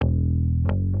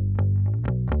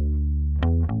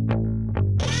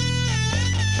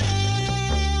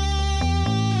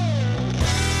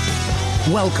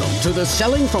Welcome to the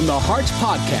Selling from the Heart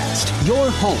podcast, your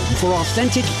home for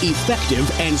authentic, effective,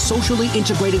 and socially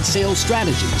integrated sales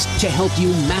strategies to help you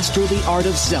master the art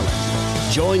of selling.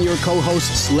 Join your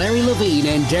co-hosts Larry Levine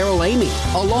and Daryl Amy,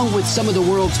 along with some of the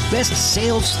world's best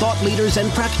sales thought leaders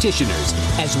and practitioners,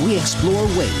 as we explore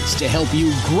ways to help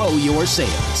you grow your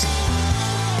sales.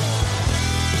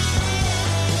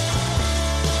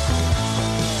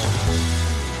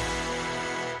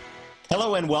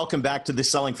 Hello and welcome back to the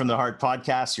Selling from the Heart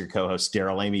podcast. Your co-host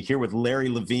Daryl Amy here with Larry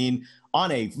Levine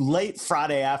on a late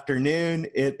Friday afternoon.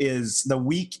 The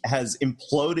week has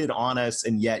imploded on us,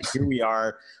 and yet here we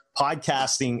are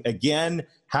podcasting again,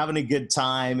 having a good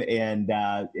time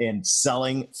and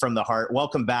selling from the heart.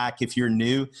 Welcome back. If you're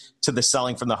new to the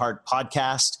Selling from the Heart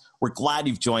podcast, we're glad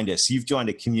you've joined us. You've joined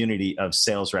a community of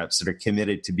sales reps that are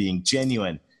committed to being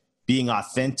genuine, being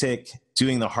authentic,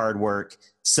 doing the hard work,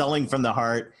 selling from the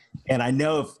heart. And I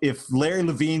know if Larry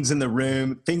Levine's in the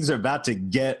room, things are about to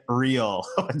get real.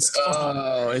 It's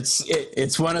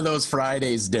one of those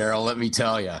Fridays, Daryl, let me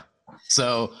tell you.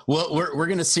 So we're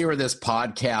going to see where this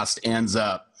podcast ends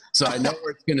up. So I know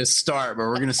where it's going to start, but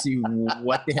we're going to see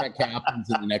what the heck happens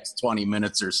in the next 20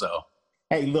 minutes or so.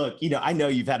 Hey, look, I know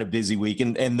you've had a busy week,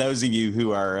 and those of you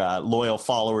who are loyal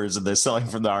followers of the Selling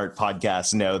from the Heart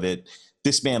podcast know that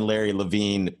this man, Larry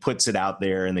Levine, puts it out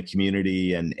there in the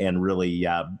community and really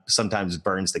sometimes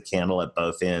burns the candle at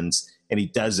both ends, and he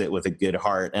does it with a good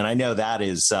heart. And I know that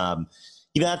is,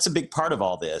 that's a big part of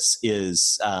all this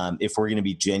is if we're going to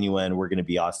be genuine, we're going to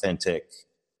be authentic,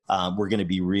 we're going to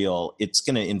be real, it's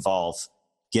going to involve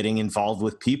getting involved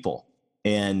with people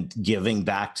and giving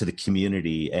back to the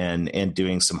community and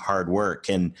doing some hard work.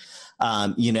 And,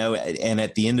 and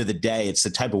at the end of the day, it's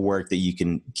the type of work that you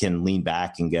can lean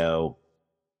back and go,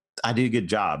 I did a good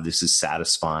job. This is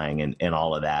satisfying and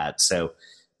all of that. So,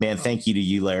 man, thank you to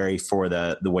you, Larry, for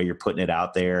the way you're putting it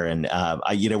out there. And,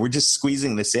 we're just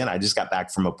squeezing this in. I just got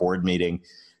back from a board meeting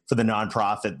for the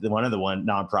nonprofit, one of the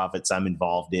nonprofits I'm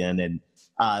involved in. And,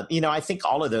 I think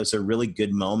all of those are really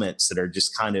good moments that are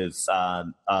just kind of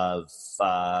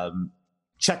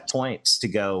checkpoints to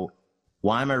go,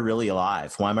 why am I really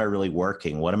alive? Why am I really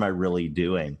working? What am I really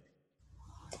doing?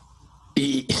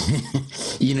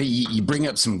 You bring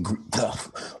up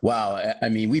wow. I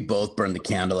mean, we both burn the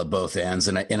candle at both ends,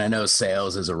 and I know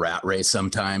sales is a rat race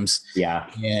sometimes.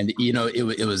 Yeah. And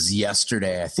it was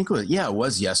yesterday. I think it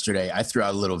was yesterday. I threw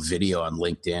out a little video on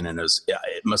LinkedIn, and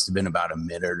it must have been about a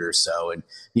minute or so. And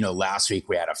last week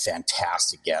we had a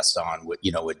fantastic guest on with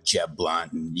Jeb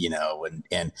Blunt,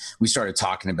 and we started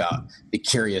talking about the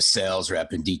curious sales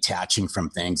rep and detaching from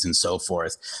things and so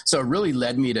forth. So it really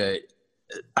led me to.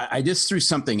 I just threw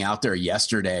something out there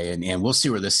yesterday, and we'll see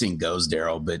where this thing goes,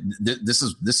 Daryl. But this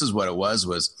is what it was.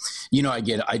 I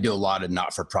do a lot of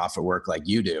not-for-profit work like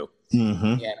you do,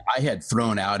 and I had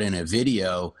thrown out in a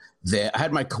video that I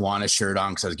had my Kiwanis shirt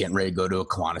on because I was getting ready to go to a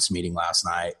Kiwanis meeting last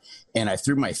night, and I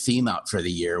threw my theme out for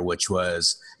the year, which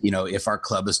was, if our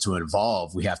club is to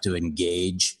evolve, we have to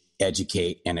engage,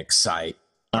 educate, and excite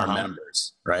our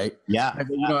members, right? Yeah.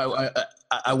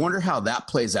 I wonder how that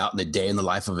plays out in the day in the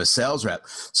life of a sales rep.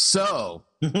 So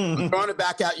I'm throwing it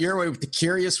back out your way with the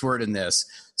curious word in this.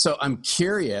 So I'm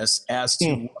curious as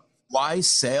to why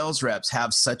sales reps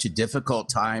have such a difficult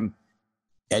time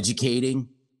educating,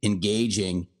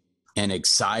 engaging, and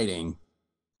exciting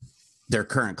their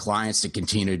current clients to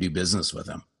continue to do business with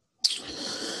them.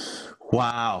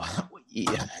 Wow.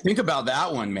 Yeah. Think about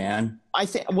that one, man. I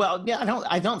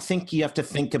don't think you have to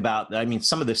think about,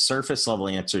 some of the surface level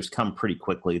answers come pretty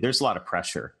quickly. There's a lot of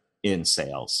pressure in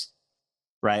sales,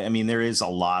 right? There is a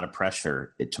lot of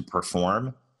pressure to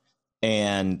perform.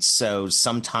 And so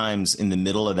sometimes in the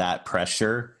middle of that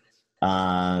pressure,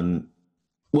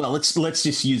 let's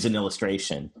just use an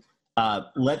illustration.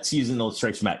 Let's use an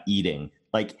illustration about eating.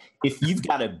 Like if you've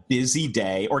got a busy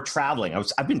day or traveling,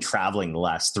 I've been traveling the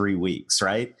last 3 weeks,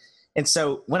 right? And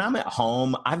so when I'm at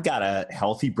home, I've got a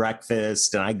healthy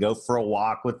breakfast and I go for a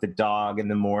walk with the dog in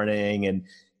the morning. And,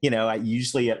 I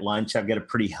usually at lunch, I've got a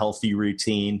pretty healthy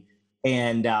routine.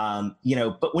 And,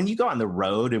 but when you go on the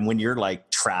road and when you're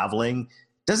like traveling,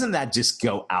 doesn't that just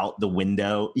go out the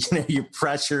window? You're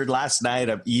pressured. Last night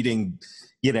I'm eating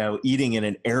in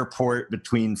an airport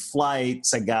between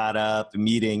flights. I got up, I'm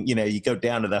eating, you go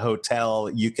down to the hotel,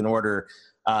 you can order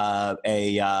a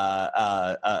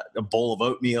bowl of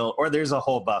oatmeal, or there's a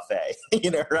whole buffet,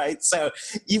 right? So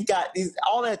you've got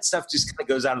all that stuff just kind of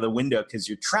goes out of the window because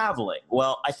you're traveling.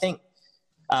 Well, I think,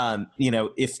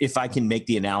 if I can make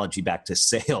the analogy back to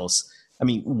sales,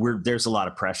 there's a lot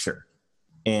of pressure.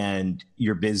 and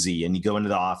you're busy and you go into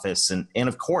the office and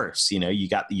of course, you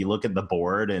look at the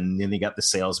board and then you got the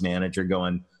sales manager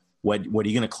going, what are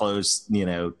you going to close,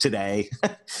 today?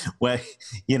 And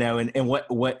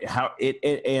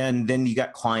then you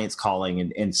got clients calling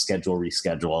and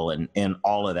reschedule and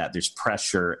all of that. There's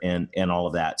pressure and all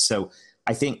of that. So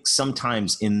I think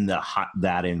sometimes in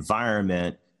that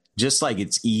environment, just like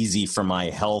it's easy for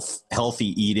my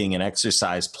healthy eating and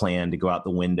exercise plan to go out the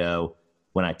window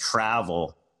when I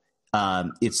travel,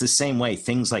 it's the same way.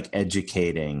 Things like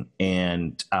educating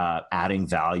and adding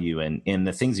value and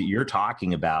the things that you're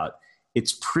talking about,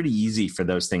 it's pretty easy for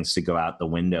those things to go out the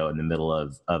window in the middle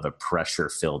of a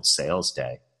pressure-filled sales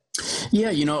day.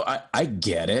 Yeah, I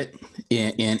get it,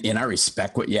 and I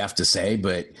respect what you have to say,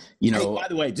 but Hey, by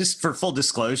the way, just for full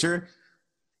disclosure,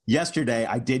 yesterday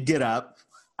I did get up.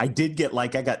 I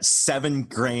got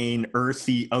 7-grain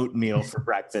earthy oatmeal for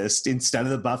breakfast instead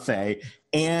of the buffet.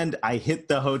 And I hit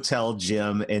the hotel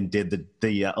gym and did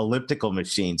the elliptical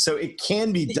machine. So it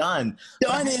can be done.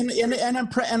 And I'm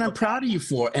proud of you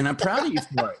for it.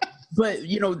 But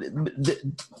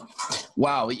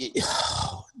wow,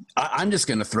 I'm just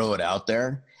going to throw it out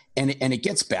there, and it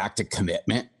gets back to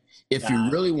commitment. If you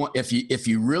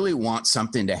really want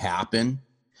something to happen,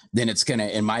 then it's going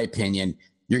to, in my opinion,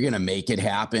 you're going to make it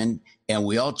happen. And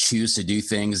we all choose to do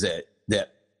things that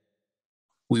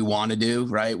we want to do,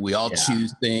 right? We all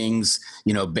choose things,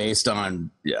 based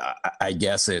on, I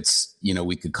guess it's,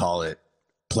 we could call it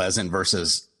pleasant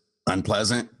versus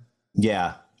unpleasant.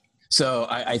 Yeah. So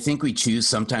I think we choose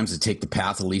sometimes to take the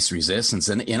path of least resistance,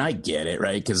 and I get it,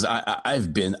 right? Because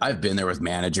I've been there with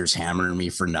managers hammering me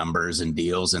for numbers and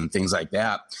deals and things like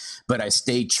that, but I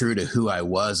stayed true to who I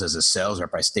was as a sales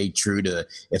rep. I stayed true to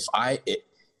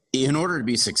in order to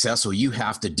be successful, you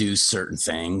have to do certain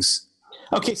things.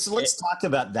 Okay, so let's talk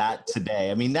about that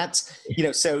today. I mean, that's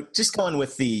so just going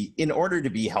with in order to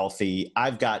be healthy,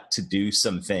 I've got to do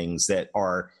some things that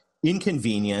are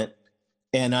inconvenient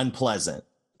and unpleasant.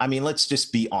 I mean, let's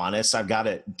just be honest. I've got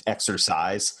to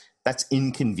exercise. That's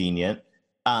inconvenient.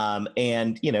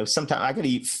 And, sometimes I got to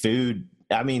eat food.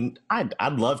 I mean,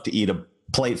 I'd love to eat a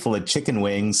plate full of chicken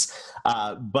wings,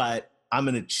 but I'm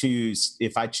going to choose,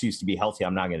 if I choose to be healthy,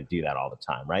 I'm not going to do that all the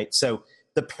time. Right. So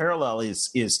the parallel is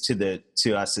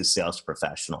to us as sales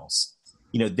professionals.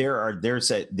 There's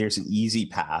an easy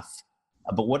path,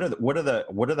 but what are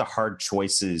the hard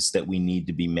choices that we need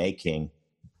to be making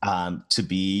to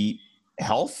be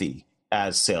healthy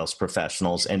as sales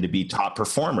professionals and to be top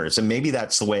performers? And maybe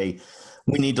that's the way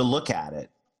we need to look at it.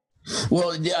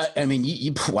 Well, yeah, I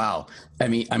mean, wow. I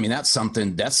mean, that's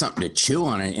something to chew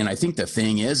on. And I think the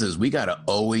thing is we got to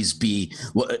always be,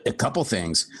 a couple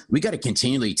things. We got to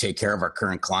continually take care of our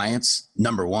current clients.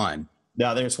 Number one.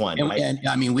 No, there's one. And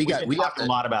I mean, we talked a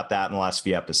lot about that in the last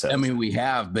few episodes. I mean, we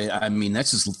have, but I mean,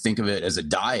 let's just think of it as a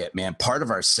diet, man. Part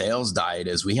of our sales diet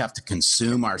is we have to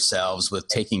consume ourselves with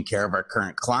taking care of our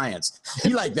current clients.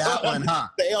 You like that one, huh?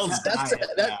 Sales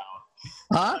diet.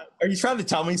 Huh? Are you trying to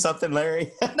tell me something,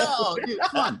 Larry? No, dude,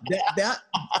 come on. That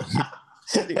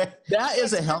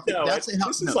is a healthy. No, that's a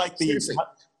healthy. This is like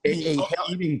a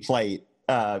eating plate.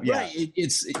 Yeah. Right.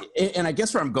 And I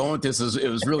guess where I'm going with this is it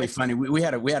was really funny. We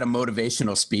had a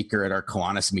motivational speaker at our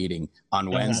Kiwanis meeting on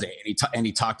Wednesday, and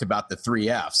he talked about the 3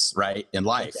 F's, right, in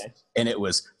life, and it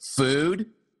was food,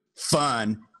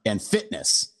 fun, and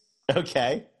fitness.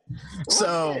 Okay.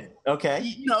 So,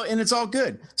 okay. And it's all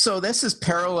good. So this is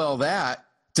parallel that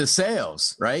to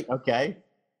sales, right? Okay.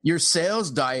 Your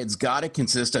sales diet's got to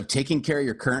consist of taking care of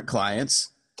your current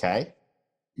clients. Okay.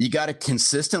 You got to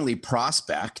consistently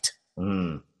prospect.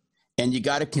 And you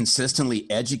got to consistently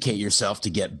educate yourself to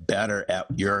get better at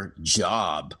your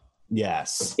job.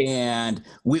 Yes. And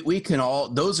we can all,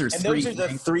 those are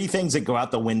the 3 things that go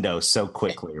out the window so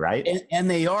quickly, right? And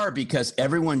they are, because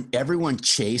everyone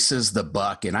chases the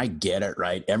buck, and I get it,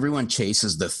 right? Everyone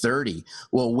chases the 30.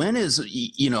 Well, when is,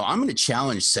 I'm going to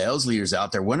challenge sales leaders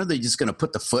out there. When are they just going to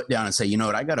put the foot down and say, you know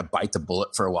what, I got to bite the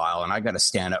bullet for a while, and I got to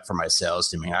stand up for my sales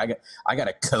team. I got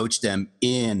to coach them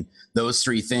in those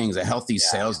 3 things. A healthy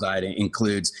sales diet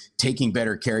includes taking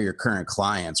better care of your current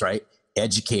clients, right?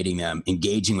 Educating them,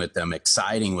 engaging with them,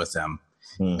 exciting with them,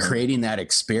 creating that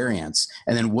experience.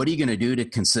 And then what are you going to do to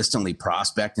consistently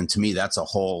prospect? And to me, that's a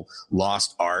whole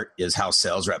lost art, is how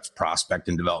sales reps prospect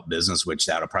and develop business, which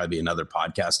that'll probably be another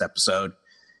podcast episode.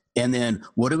 And then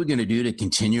what are we going to do to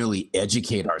continually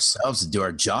educate ourselves to do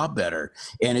our job better?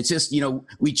 And it's just,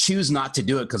 we choose not to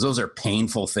do it because those are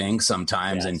painful things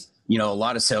sometimes. Yes. And, a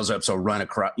lot of sales reps will run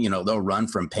across, they'll run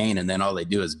from pain, and then all they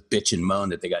do is bitch and moan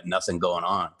that they got nothing going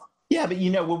on. Yeah, but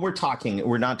when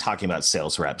we're not talking about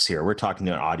sales reps here. We're talking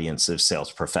to an audience of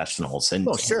sales professionals. And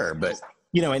well, sure, but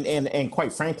and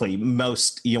quite frankly,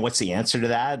 most, what's the answer to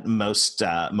that? Most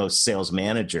sales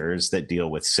managers that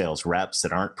deal with sales reps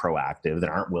that aren't proactive, that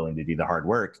aren't willing to do the hard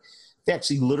work, they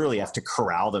actually literally have to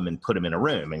corral them and put them in a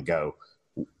room and go,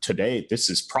 today, this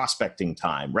is prospecting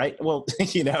time, right? Well,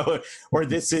 or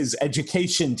this is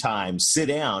education time, sit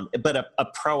down. But a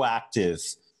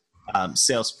proactive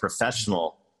sales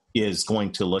professional is going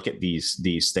to look at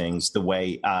these things the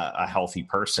way a healthy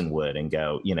person would and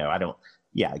go,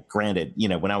 granted,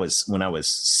 when I was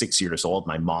 6 years old,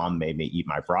 my mom made me eat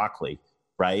my broccoli,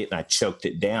 right? And I choked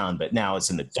it down. But now as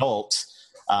an adult,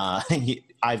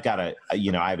 I've got I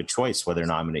have a choice whether or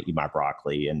not I'm going to eat my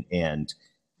broccoli and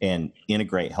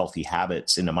integrate healthy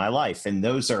habits into my life. And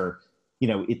those are,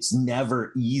 it's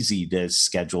never easy to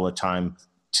schedule a time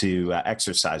to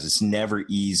exercise. It's never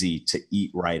easy to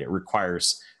eat right. It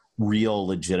requires real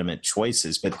legitimate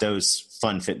choices, but those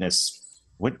fun fitness,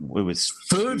 what was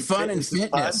food, fun, and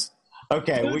fitness.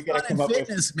 Okay. We got to come up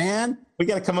with, man. We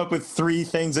got to come up with 3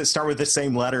 things that start with the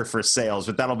same letter for sales,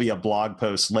 but that'll be a blog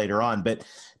post later on. But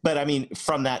I mean,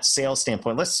 from that sales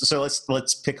standpoint,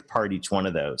 let's pick apart each one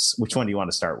of those. Which one do you want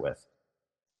to start with?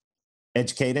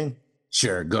 Educating?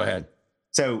 Sure. Go ahead.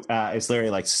 So as Larry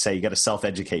likes to say, you got to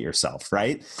self-educate yourself,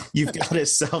 right? You've got to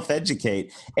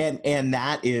self-educate. And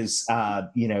that is,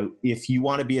 if you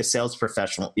want to be a sales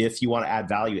professional, if you want to add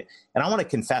value. And I want to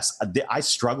confess, I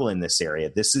struggle in this area.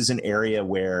 This is an area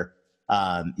where,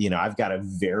 I've got a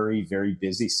very, very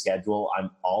busy schedule.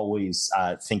 I'm always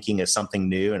thinking of something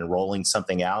new and rolling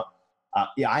something out.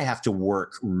 I have to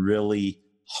work really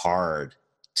hard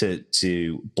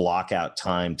to block out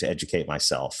time to educate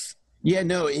myself. Yeah,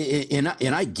 no, and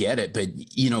I get it, but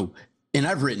and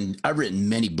I've written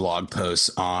many blog posts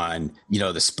on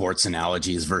the sports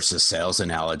analogies versus sales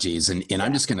analogies, and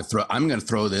I'm just going to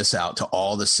throw this out to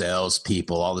all the sales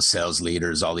people, all the sales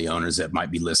leaders, all the owners that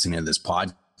might be listening to this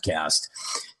podcast.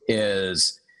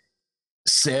 Is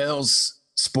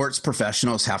sports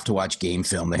professionals have to watch game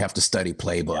film, they have to study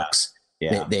playbooks.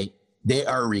 Yeah. They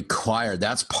are required.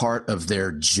 That's part of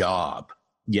their job.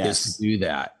 Yes, is to do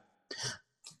that.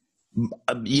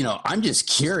 I'm just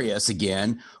curious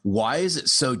again, why is it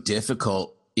so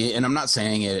difficult? And I'm not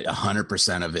saying it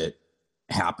 100% of it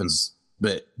happens,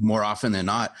 but more often than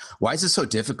not, why is it so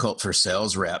difficult for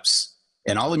sales reps?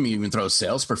 And I'll even throw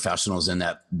sales professionals in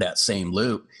that same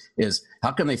loop. Is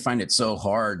how come they find it so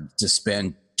hard to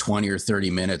spend 20 or 30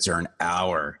 minutes or an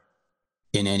hour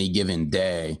in any given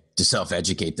day to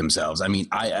self-educate themselves? I mean,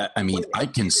 I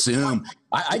consume,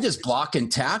 I just block and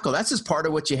tackle. That's just part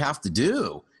of what you have to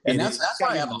do. And that's why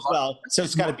I have a hard. Well, so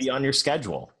it's got to be on your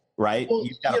schedule, right? Well,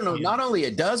 not only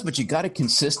it does, but you got to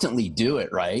consistently do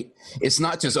it, right? It's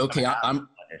not just, okay, I'm on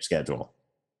your schedule.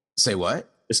 Say what?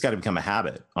 It's got to become a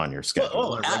habit on your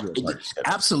schedule.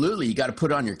 Absolutely. You got to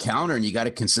put it on your calendar and you got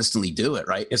to consistently do it,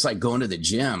 right? It's like going to the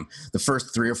gym. The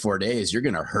first 3 or 4 days, you're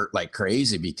going to hurt like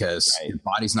crazy because your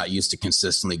body's not used to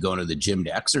consistently going to the gym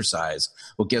to exercise.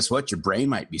 Well, guess what? Your brain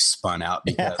might be spun out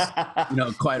because,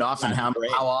 quite often, how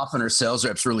often are sales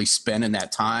reps really spending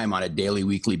that time on a daily,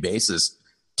 weekly basis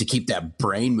to keep that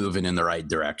brain moving in the right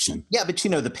direction? Yeah, but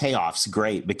the payoff's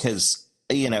great because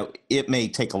it may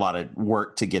take a lot of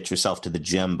work to get yourself to the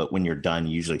gym, but when you're done,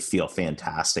 you usually feel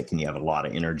fantastic and you have a lot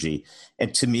of energy.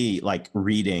 And to me, like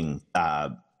reading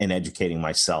and educating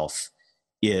myself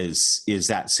is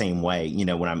that same way.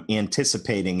 When I'm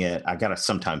anticipating it, I got to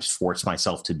sometimes force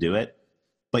myself to do it.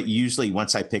 But usually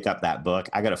once I pick up that book,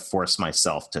 I got to force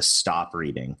myself to stop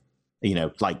reading,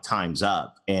 like time's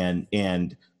up.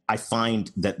 And I find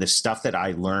that the stuff that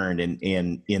I learned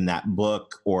in that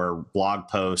book or blog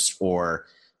post, or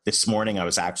this morning, I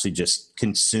was actually just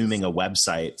consuming a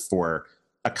website for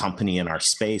a company in our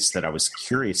space that I was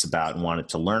curious about and wanted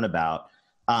to learn about.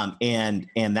 And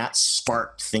that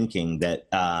sparked thinking that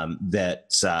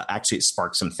actually it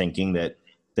sparked some thinking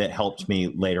that helped me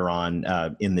later on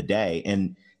in the day.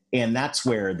 And that's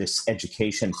where this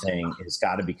education thing has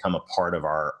got to become a part of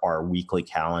our weekly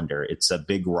calendar. It's a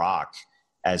big rock,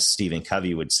 as Stephen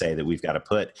Covey would say, that we've got to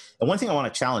put. And one thing I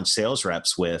want to challenge sales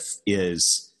reps with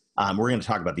is we're going to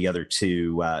talk about the other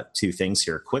two things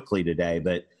here quickly today,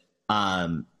 but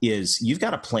is you've got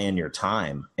to plan your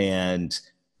time. And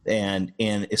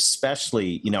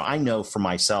especially, I know for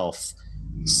myself,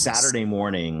 Saturday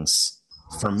mornings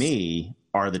for me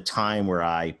are the time where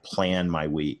I plan my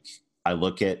week. I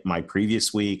look at my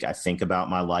previous week. I think about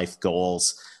my life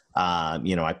goals.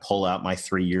 I pull out my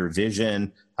 3-year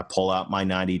vision. I pull out my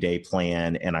 90-day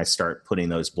plan and I start putting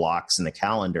those blocks in the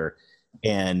calendar.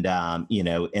 And,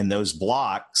 and those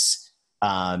blocks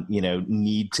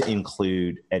need to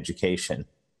include education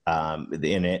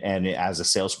in it. And as a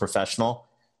sales professional,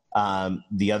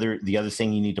 the other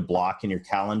thing you need to block in your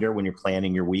calendar when you're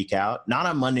planning your week out, not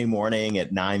on Monday morning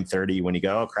at 9:30 when you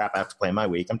go, oh crap, I have to plan my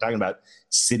week. I'm talking about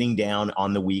sitting down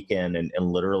on the weekend and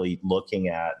literally looking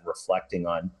at and reflecting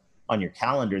on your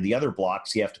calendar. The other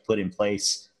blocks you have to put in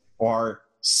place are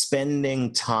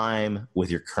spending time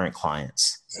with your current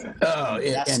clients.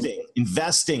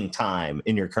 Investing time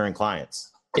in your current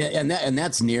clients. And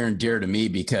that's near and dear to me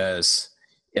because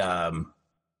that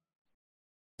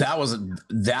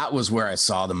was where I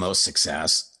saw the most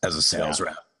success as a sales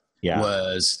rep. Yeah.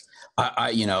 Was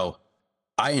I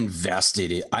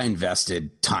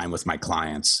invested time with my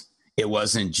clients. It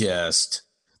wasn't just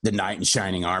the knight in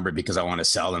shining armor because I want to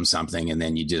sell them something and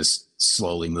then you just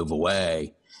slowly move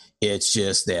away. It's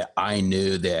just that I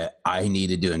knew that I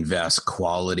needed to invest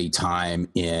quality time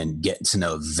in getting to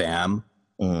know them,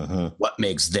 what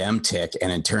makes them tick,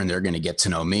 and in turn, they're going to get to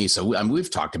know me. So we've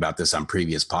talked about this on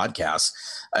previous podcasts.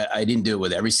 I didn't do it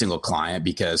with every single client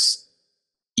because,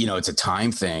 it's a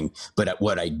time thing. But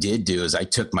what I did do is I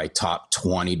took my top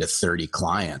 20 to 30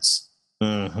 clients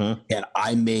and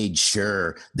I made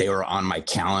sure they were on my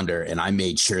calendar and I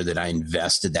made sure that I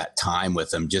invested that time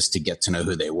with them just to get to know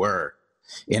who they were.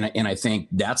 And I think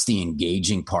that's the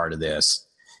engaging part of this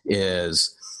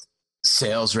is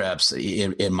sales reps,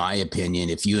 in my opinion,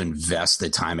 if you invest the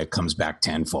time, it comes back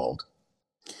tenfold.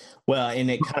 Well, and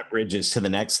it kind of bridges to the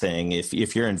next thing.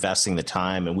 If you're investing the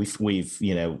time, and we've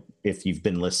if you've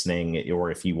been listening or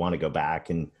if you want to go back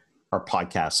in our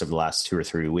podcasts over the last 2 or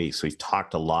 3 weeks, we've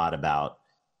talked a lot about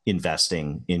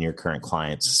investing in your current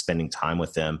clients, spending time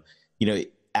with them.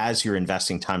 As you're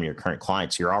investing time in your current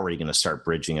clients, you're already going to start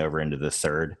bridging over into the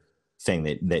third thing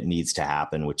that needs to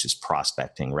happen, which is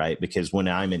prospecting, right? Because when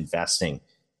I'm investing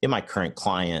in my current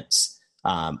clients,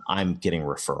 I'm getting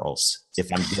referrals.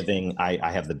 If I'm giving,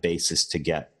 I have the basis to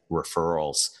get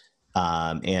referrals.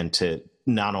 And to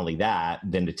not only that,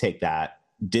 then to take that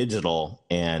digital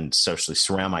and socially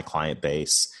surround my client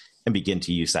base and begin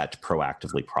to use that to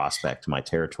proactively prospect my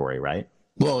territory, right?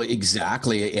 Well,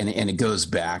 exactly. And it goes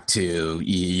back to,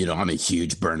 I'm a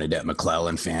huge Bernadette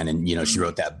McClellan fan. And, she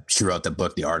wrote the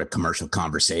book, The Art of Commercial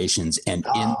Conversations. And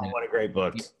what a great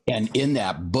book. And in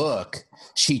that book,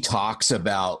 she talks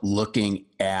about looking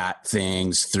at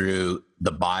things through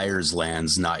the buyer's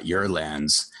lens, not your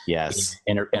lens. Yes.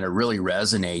 And it really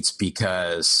resonates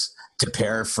because, to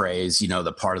paraphrase,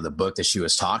 the part of the book that she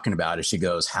was talking about is she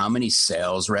goes, how many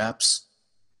sales reps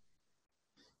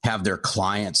have their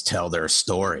clients tell their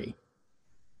story?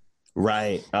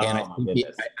 Right. And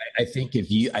I think if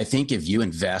you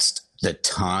invest the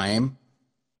time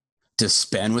to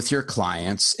spend with your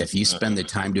clients, if you spend the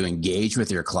time to engage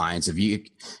with your clients, if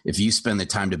you spend the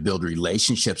time to build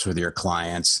relationships with your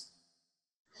clients,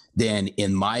 then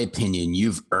in my opinion,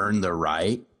 you've earned the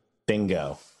right.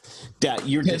 Bingo. That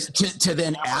you're to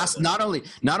then ask, not only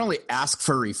ask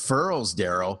for referrals,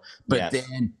 Daryl, but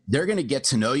then they're going to get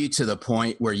to know you to the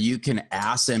point where you can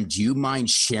ask them, do you mind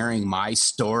sharing my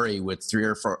story with 3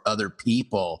 or 4 other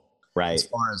people? Right. As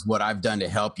far as what I've done to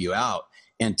help you out.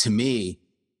 And to me,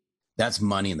 that's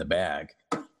money in the bag.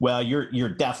 Well, you're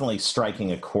definitely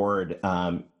striking a chord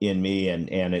in me, and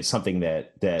it's something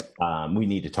that we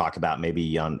need to talk about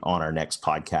maybe on our next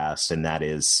podcast, and that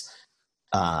is,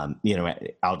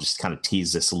 I'll just kind of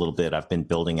tease this a little bit. I've been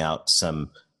building out some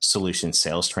solution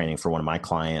sales training for one of my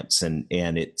clients, and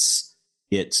it's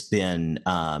been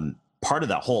part of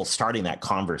that whole starting that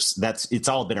it's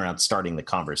all been around starting the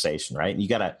conversation, right? And you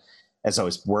got to, as I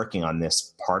was working on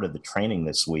this part of the training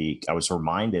this week, I was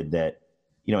reminded that,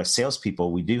 as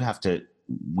salespeople, we've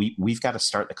got to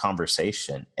start the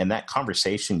conversation, and that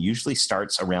conversation usually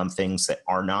starts around things that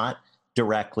are not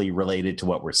directly related to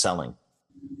what we're selling,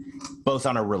 both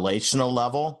on a relational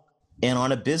level and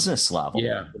on a business level.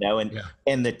 Yeah.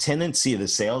 And the tendency of the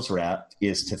sales rep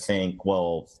is to think,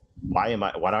 well, why do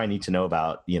I need to know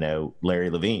about, Larry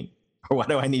Levine? Or why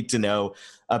do I need to know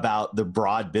about the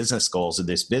broad business goals of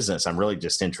this business? I'm really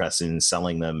just interested in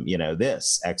selling them,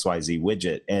 this XYZ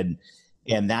widget.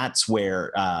 And that's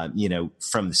where,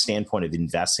 from the standpoint of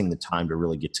investing the time to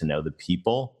really get to know the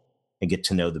people and get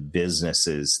to know the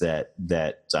businesses that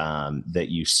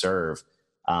you serve,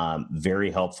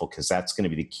 very helpful, because that's going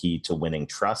to be the key to winning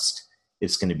trust.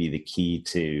 It's going to be the key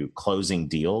to closing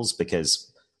deals,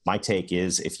 because my take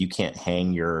is if you can't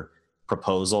hang your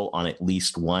proposal on at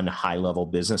least one high-level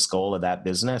business goal of that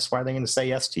business, why are they going to say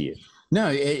yes to you? No,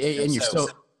 and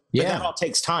But that all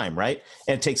takes time, right?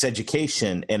 And it takes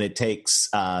education, and it takes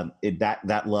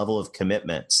that level of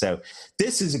commitment. So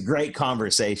this is a great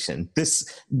conversation.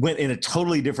 This went in a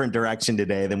totally different direction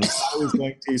today than we thought it was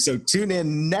going to. So tune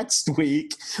in next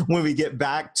week when we get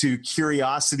back to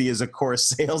curiosity as a core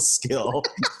sales skill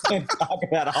and talk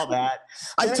about all that.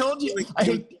 I told you.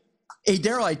 Hey,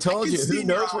 Daryl, I told you. Who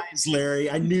knows,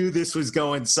 Larry? I knew this was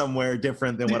going somewhere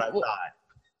different than what I thought.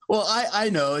 Well,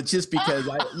 I know. It's just because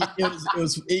it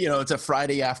was it's a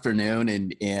Friday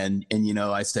afternoon, and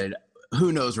I said,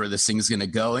 who knows where this thing's going to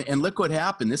go? And look what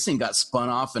happened. This thing got spun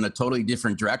off in a totally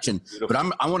different direction. Beautiful. But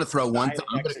I want to throw one thing.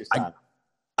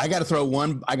 I got to throw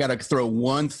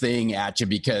one thing at you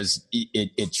because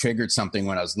it triggered something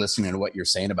when I was listening to what you're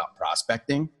saying about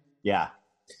prospecting. Yeah.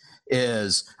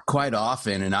 Is quite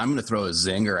often, and I'm going to throw a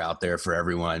zinger out there for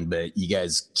everyone, but you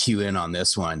guys cue in on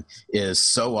this one, is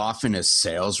so often as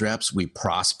sales reps, we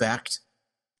prospect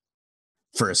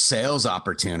for a sales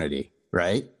opportunity,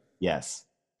 right? Yes.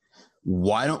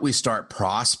 Why don't we start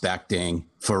prospecting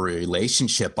for a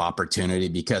relationship opportunity?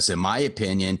 Because in my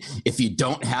opinion, if you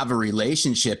don't have a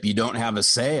relationship, you don't have a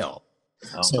sale.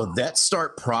 So let's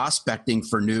start prospecting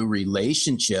for new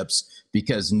relationships,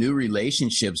 because new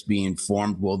relationships being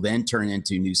formed will then turn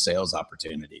into new sales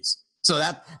opportunities. So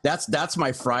that's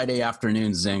my Friday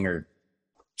afternoon zinger.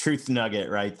 Truth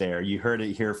nugget right there. You heard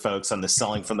it here, folks, on the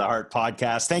Selling from the Heart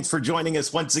podcast. Thanks for joining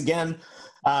us once again.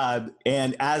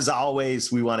 And as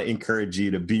always, we want to encourage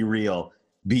you to be real,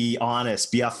 be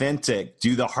honest, be authentic,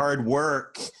 do the hard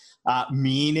work,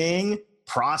 meaning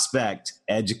prospect,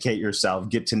 educate yourself,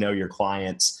 get to know your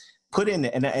clients, put in,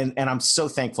 and I'm so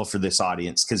thankful for this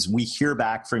audience because we hear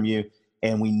back from you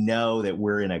and we know that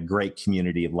we're in a great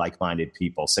community of like-minded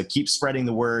people. So keep spreading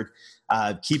the word,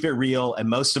 keep it real, and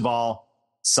most of all,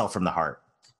 sell from the heart.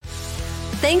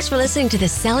 Thanks for listening to the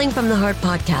Selling from the Heart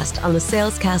podcast on the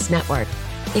Salescast Network.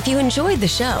 If you enjoyed the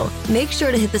show, make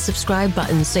sure to hit the subscribe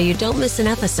button so you don't miss an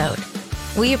episode.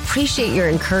 We appreciate your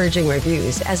encouraging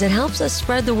reviews as it helps us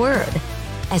spread the word.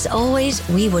 As always,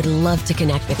 we would love to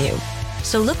connect with you.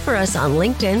 So look for us on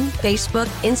LinkedIn, Facebook,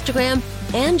 Instagram,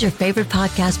 and your favorite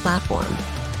podcast platform.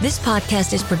 This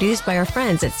podcast is produced by our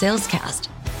friends at Salescast.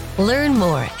 Learn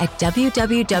more at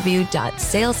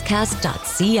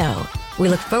www.salescast.co. We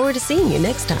look forward to seeing you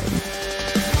next time.